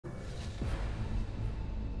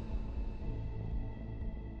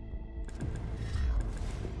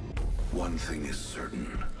One thing is certain.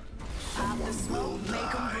 Pop the Someone will smoke, make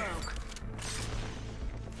 'em die. broke.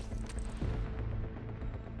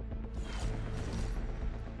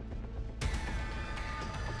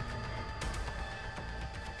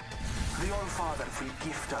 The All-Father will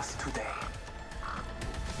gift us today.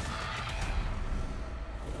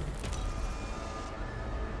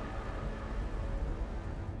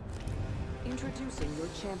 Introducing your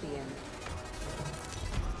champion.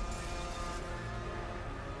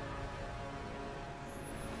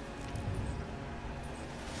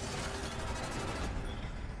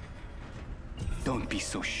 Don't be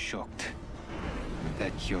so shocked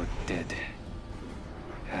that you're dead.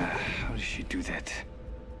 How does she do that?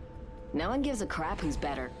 No one gives a crap who's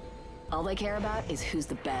better. All they care about is who's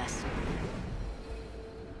the best.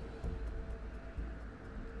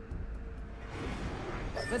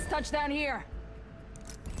 Let's touch down here.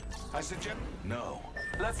 I suggest... No.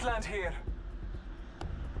 Let's land here.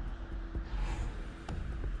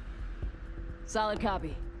 Solid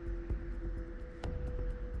copy.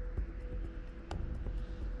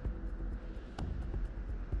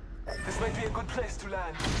 This might be a good place to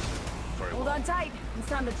land. Very Hold well. on tight. It's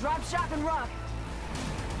time to drop, shock, and rock.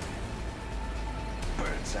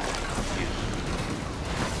 Birds out.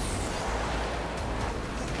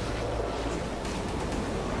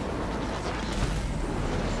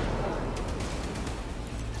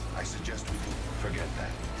 I suggest we do. Forget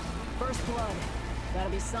that. First blood. Gotta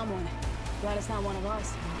be someone. Glad it's not one of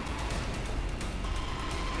us.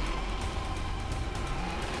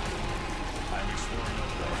 I'm exploring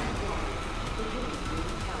up there.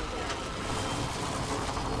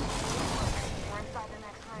 We're inside the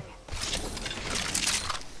next ring.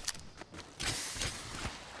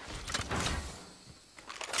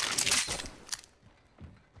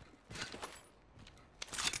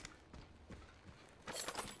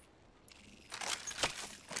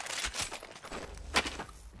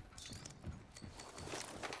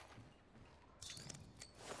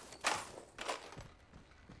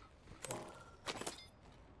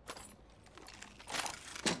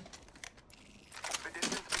 The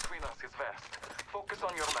distance between us is vast. Focus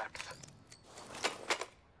on your maps.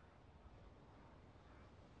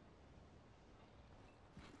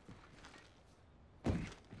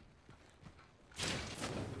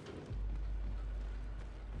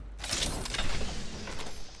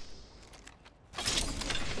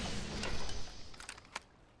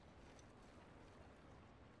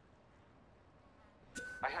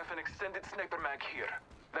 I have an extended sniper mag here.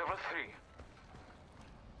 Level 3.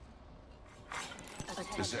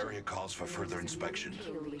 This area calls for further inspection.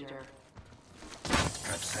 Kill leader.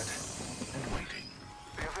 Trap set and waiting.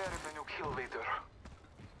 Beware of the new kill leader.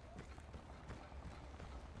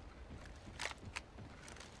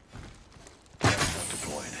 Trap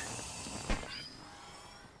deployed.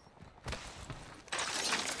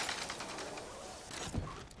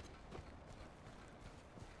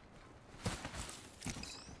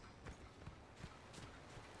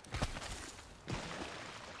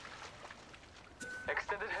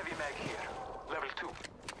 Extended heavy mag here. Level 2.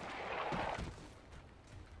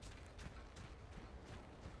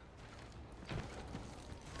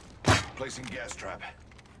 Placing gas trap.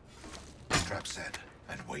 Trap set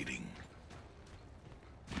and waiting.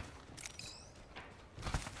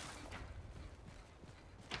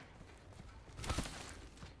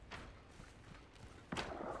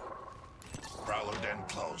 Prowler den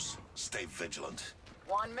close. Stay vigilant.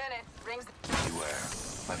 1 minute. Rings. Beware.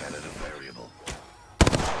 I've added a variable.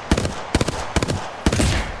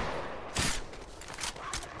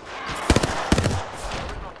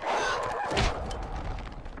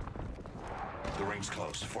 The ring's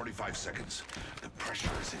close. 45 seconds. The pressure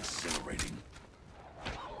is exhilarating.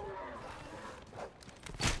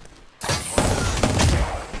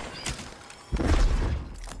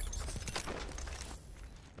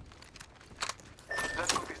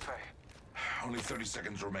 Let's go this way. Only 30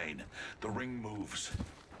 seconds remain. The ring moves.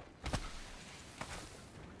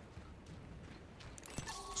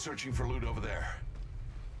 Searching for loot over there.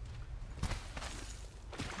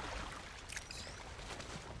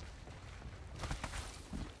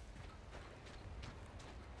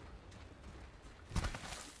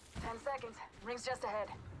 Seconds. Rings just ahead.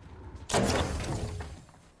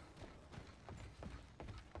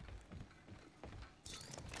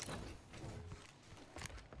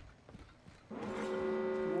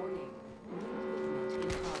 Warning. Movement in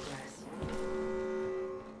progress.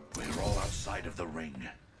 We're all outside of the ring.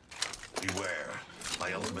 Beware.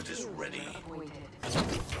 My ultimate is ready. Appointed.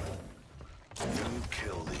 New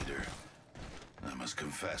kill leader. I must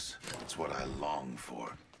confess, it's what I long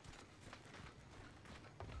for.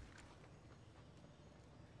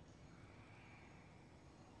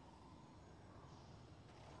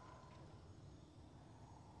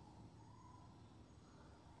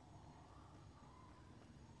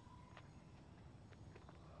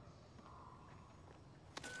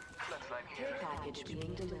 here. Package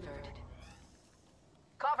being delivered.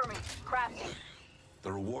 Cover me. Crafting.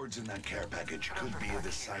 The rewards in that care package could be a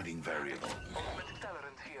deciding variable. Ultimate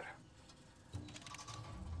accelerant here.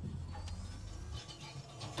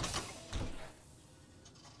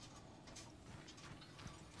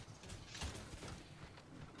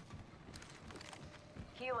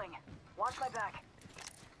 Healing. Watch my back.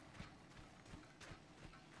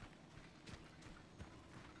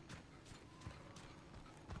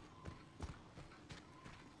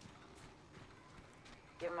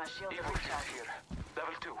 Give my shield a Evil recharge. here.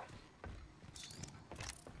 Level 2.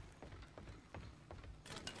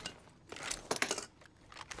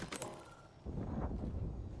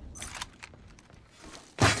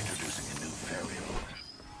 Introducing a new variable.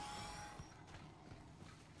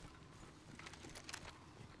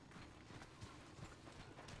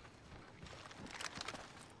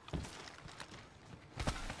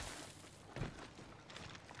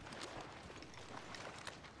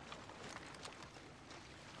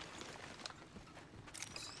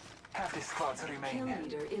 Half the squads Kill remain.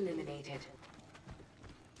 leader eliminated.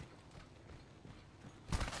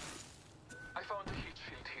 I found a heat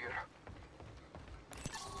shield here.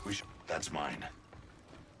 That's mine.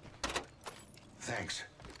 Thanks.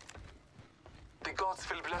 The gods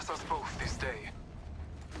will bless us both this day.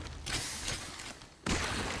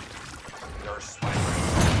 There are spiders.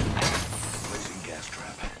 Placing gas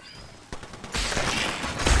trap.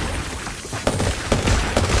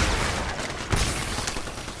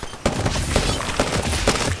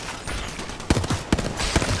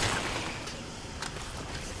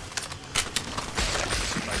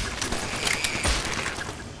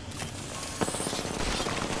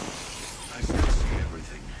 I still see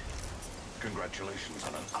everything. Congratulations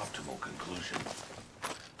on an optimal conclusion.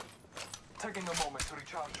 Taking a moment to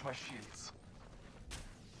recharge my shields.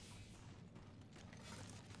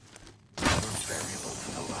 Another variable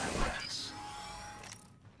for the lab rats.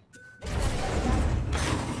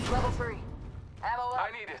 Level 3. Ammo up.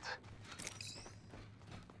 I need it.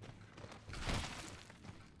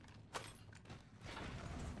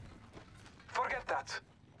 Forget that.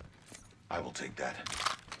 I will take that.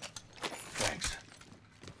 Thanks.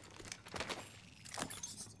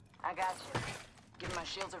 I got you. Give my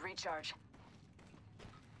shields a recharge.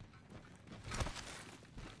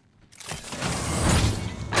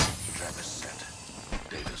 Trap is set.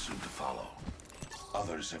 Data soon to follow.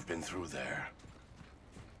 Others have been through there.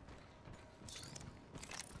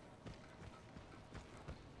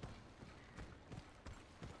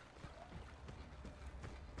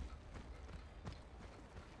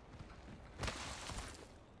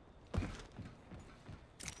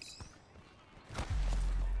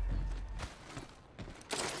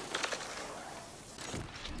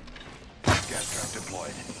 Gas trap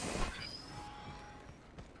deployed.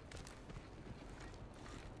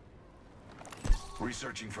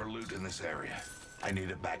 Researching for loot in this area. I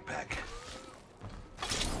need a backpack.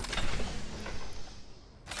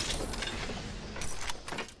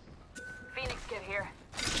 Phoenix kit here.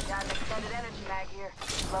 Got an extended energy mag here.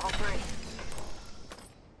 Level 3.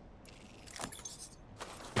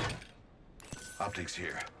 Optics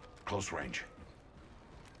here. Close range.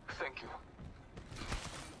 Thank you.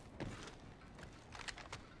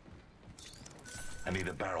 I need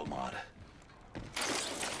a barrel mod.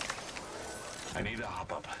 I need a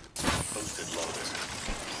hop-up. Boosted loader.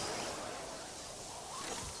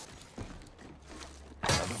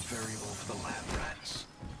 Another variable for the lab rats.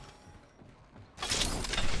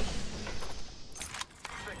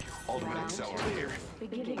 Thank you. Ultimate accelerant here.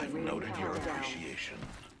 Beginning I've ring noted your countdown. appreciation.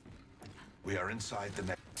 We are inside the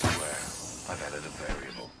next square. I've added a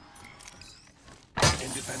variable.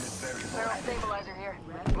 Independent variable. Barrel stabilizer here.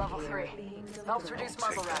 Level 3. Helps reduce Take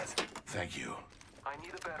muzzle rats. that. Thank you. I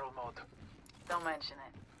need a barrel mod. Don't mention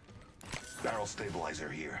it. Barrel stabilizer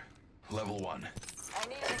here. Level 1. I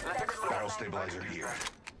need an extended Barrel mag. stabilizer here.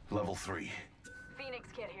 Level 3. Phoenix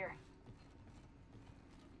kit here.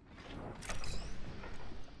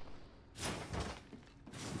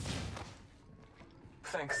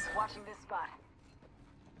 Thanks. Watching this spot.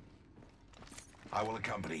 I will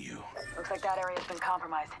accompany you. Looks like that area's been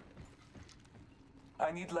compromised.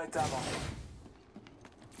 I need light ammo.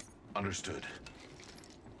 Understood.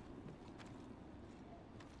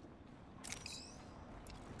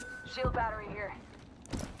 Shield battery here.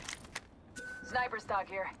 Sniper stock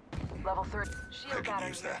here. Level 3. I Shield can battery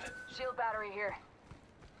use here. that. Shield battery here.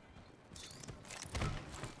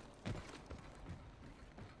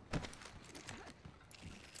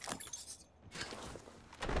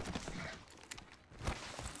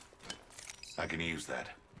 I can use that.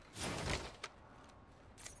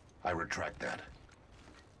 I retract that.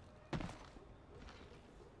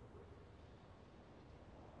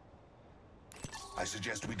 I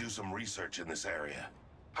suggest we do some research in this area.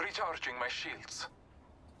 Recharging my shields.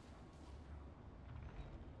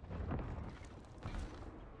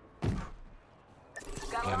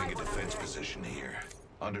 Planning a defense position here.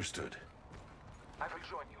 Understood. I will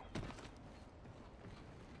join you.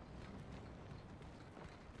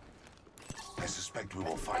 I suspect we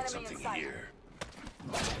will find Enemy something in sight. here.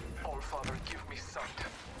 All Father, give me sight.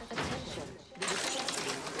 Attention. The defense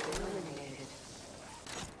is eliminated.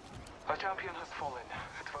 A champion has fallen.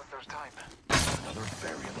 It was their time. Another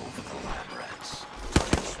variant over the lab rats.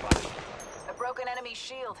 Target spotted. A broken enemy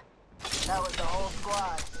shield. That was the whole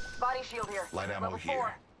squad. Body shield here. Light ammo Level here.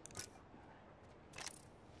 4.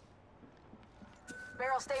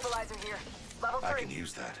 Barrel stabilizer here. Level 3. I can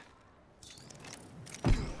use that.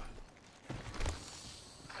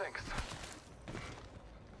 Thanks.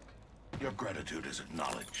 Your gratitude is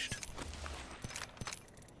acknowledged.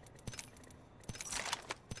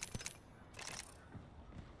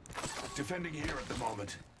 Defending here at the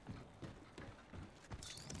moment.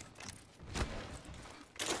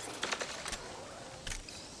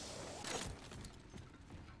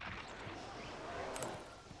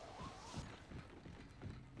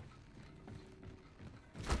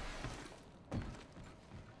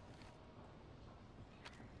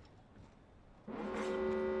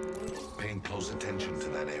 Paying close attention to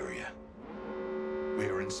that area. We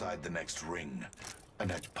are inside the next ring. A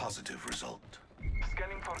net positive result.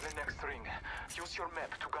 Scanning for the next ring. Use your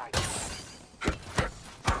map to guide you.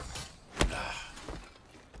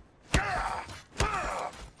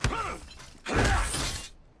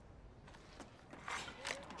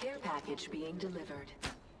 Care package being delivered.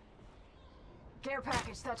 Care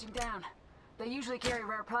package touching down. They usually carry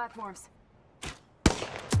rare platforms.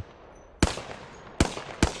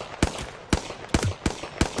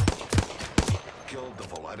 Killed the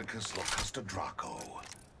Volidicus Locusta Draco.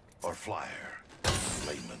 Or Flyer.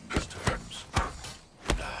 Layman's terms.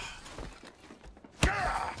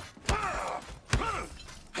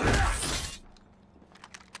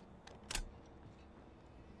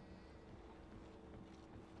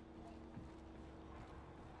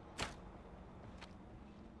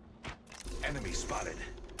 Enemy spotted.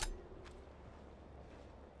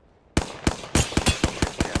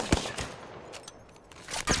 Damaged.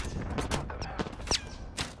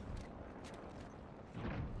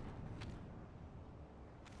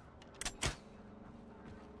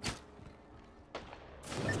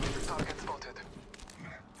 Target spotted.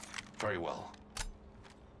 Very well.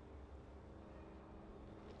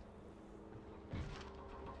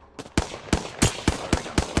 Firing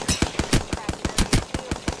on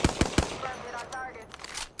Confirmed hit on target.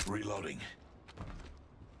 Reloading.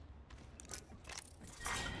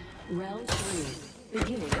 Round 3.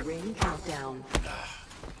 Beginning ring countdown.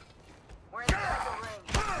 We're inside the ring.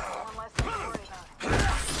 One less thing to worry about.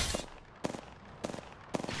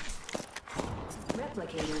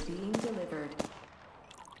 Replicator being delivered.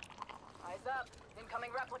 Eyes up.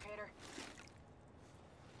 Incoming replicator.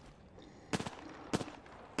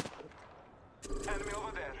 Enemy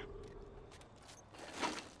over there.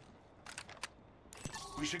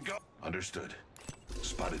 We should go. Understood.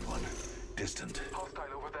 Spotted one. Distant.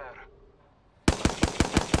 Hostile over there.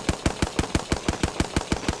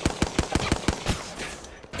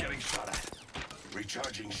 Getting shot at.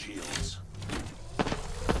 Recharging shields.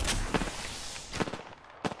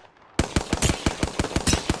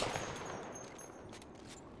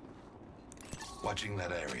 Watching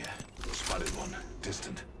that area. Spotted one.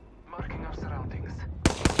 Distant. Marking our surroundings.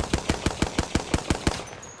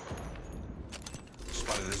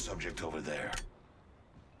 Spotted a subject over there.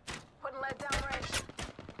 Putting lead down range.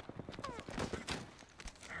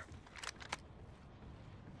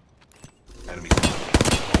 Enemy.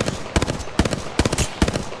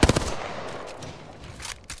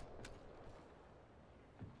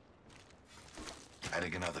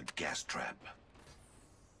 Adding another gas trap.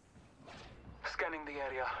 Scanning the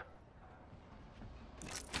area.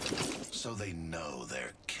 So they know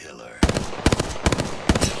they're killer.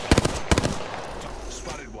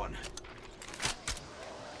 Spotted one.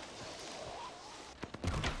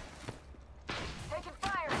 Taking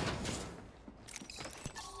fire.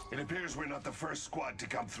 It appears we're not the first squad to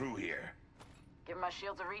come through here. Give my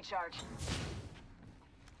shields a recharge.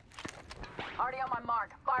 Already on my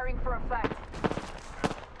mark. Firing for effect.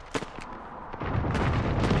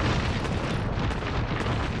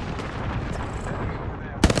 Enemy over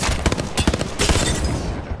there.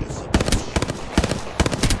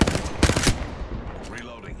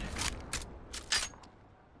 Reloading.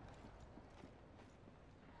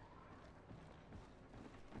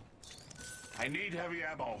 I need heavy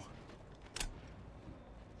ammo.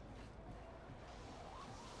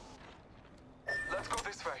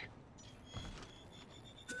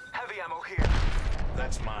 ammo here.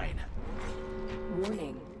 That's mine.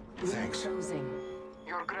 Warning. Thanks. Closing.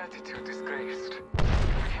 Your gratitude is graced.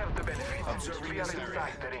 We have the benefit. Observing We are this area.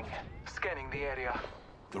 inside the ring, scanning the area.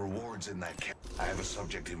 The rewards in that camp. I have a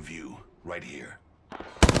subject in view, right here.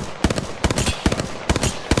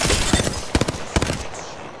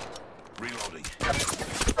 Reloading.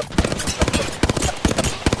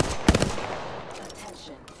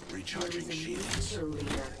 Attention. Recharging There is a new shields. kill leader.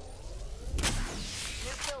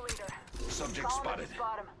 New kill leader. Subject Call him spotted. if you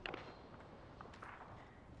spot him.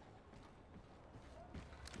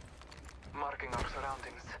 Marking our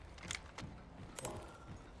surroundings.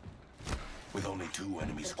 With only 2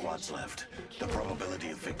 enemy squads left, the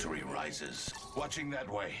probability of victory rises. Watching that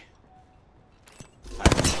way. I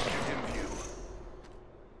have a subject in view.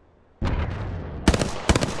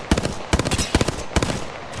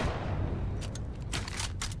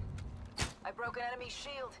 I broke an enemy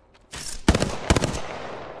shield.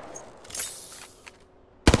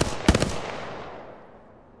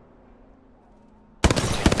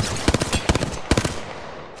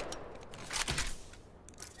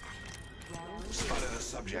 Spotted a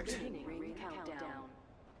subject. Ring countdown.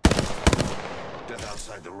 Death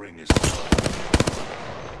outside the ring is...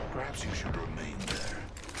 Perhaps you should remain there.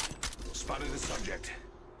 Spotted a subject.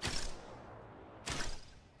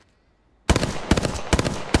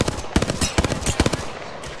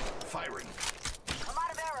 Firing. I'm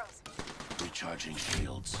out of arrows. Recharging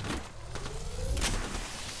shields.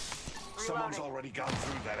 Someone's Reloading. already gone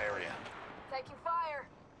through that area. Taking fire.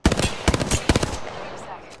 Wait a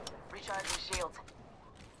sec. Recharging shields.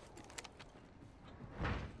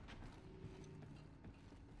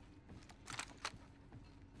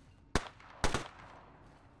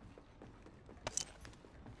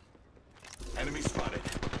 Enemy spotted.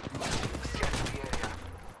 Scanning the area.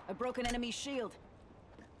 I broke an enemy shield.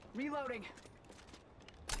 Reloading.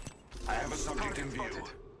 I have a subject in Target view.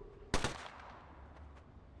 spotted.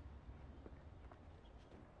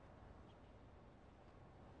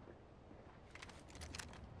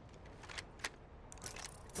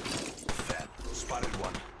 Fat. Spotted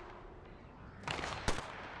one.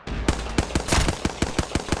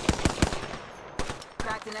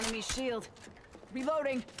 Cracked an enemy shield.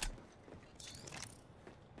 Reloading.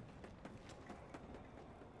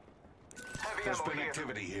 Heavy There's ammo been here.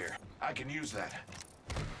 activity here. I can use that.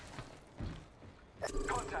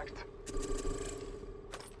 Contact.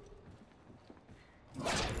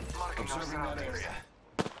 Marking our Observing that surroundings. area.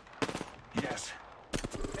 Yes.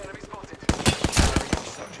 Enemy spotted.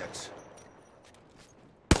 Subjects.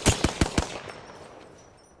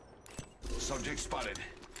 Subject spotted.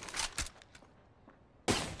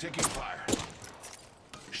 Taking fire.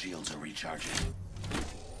 Shields are recharging.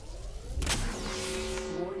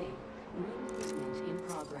 Warning. Movement in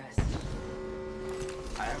progress.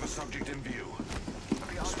 I have a subject in view.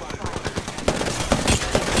 We are Spotted inside. one.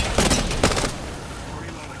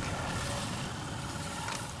 Reloading.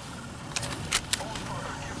 All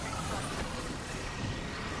fodder, give me sight.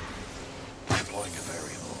 Deploying a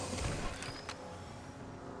variable.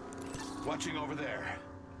 Watching over there.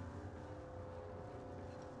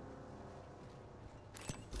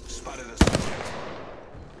 Spotted a subject.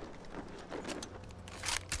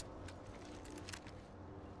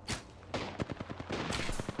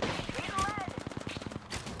 Need lead.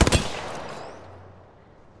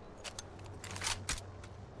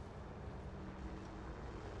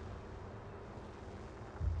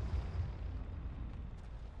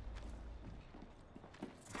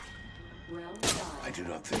 Round 5. I do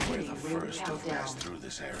not think we're the first to have passed through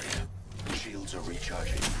this area. Shields are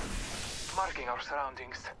recharging. Marking our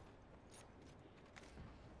surroundings.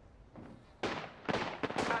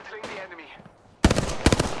 Battling the enemy.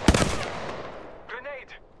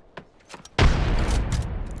 Grenade!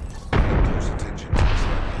 Close attention to this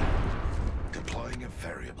area. Deploying a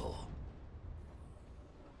variable.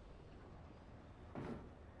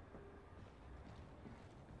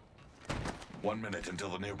 One minute until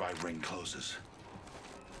the nearby ring closes.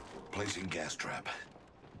 Placing gas trap.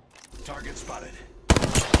 Target spotted.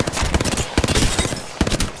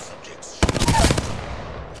 Subjects.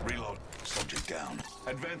 Reload. Subject down.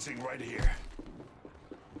 Advancing right here.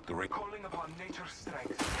 The ring. Calling upon nature's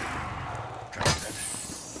strength. Transmit.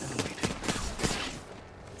 And waiting.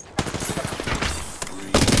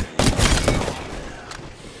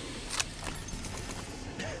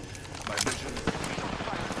 My vision.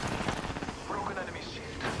 Broken enemy shield.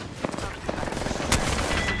 30 seconds.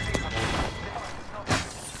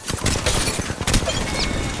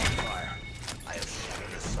 Fire. I have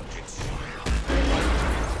shattered a subject's shield.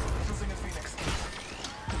 Using a Phoenix.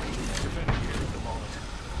 Defending here at the moment.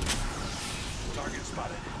 Target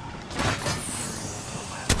spotted.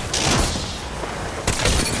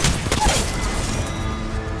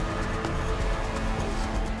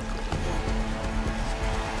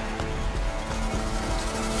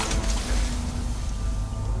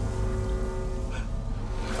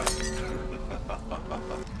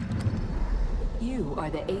 You are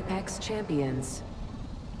the Apex Champions.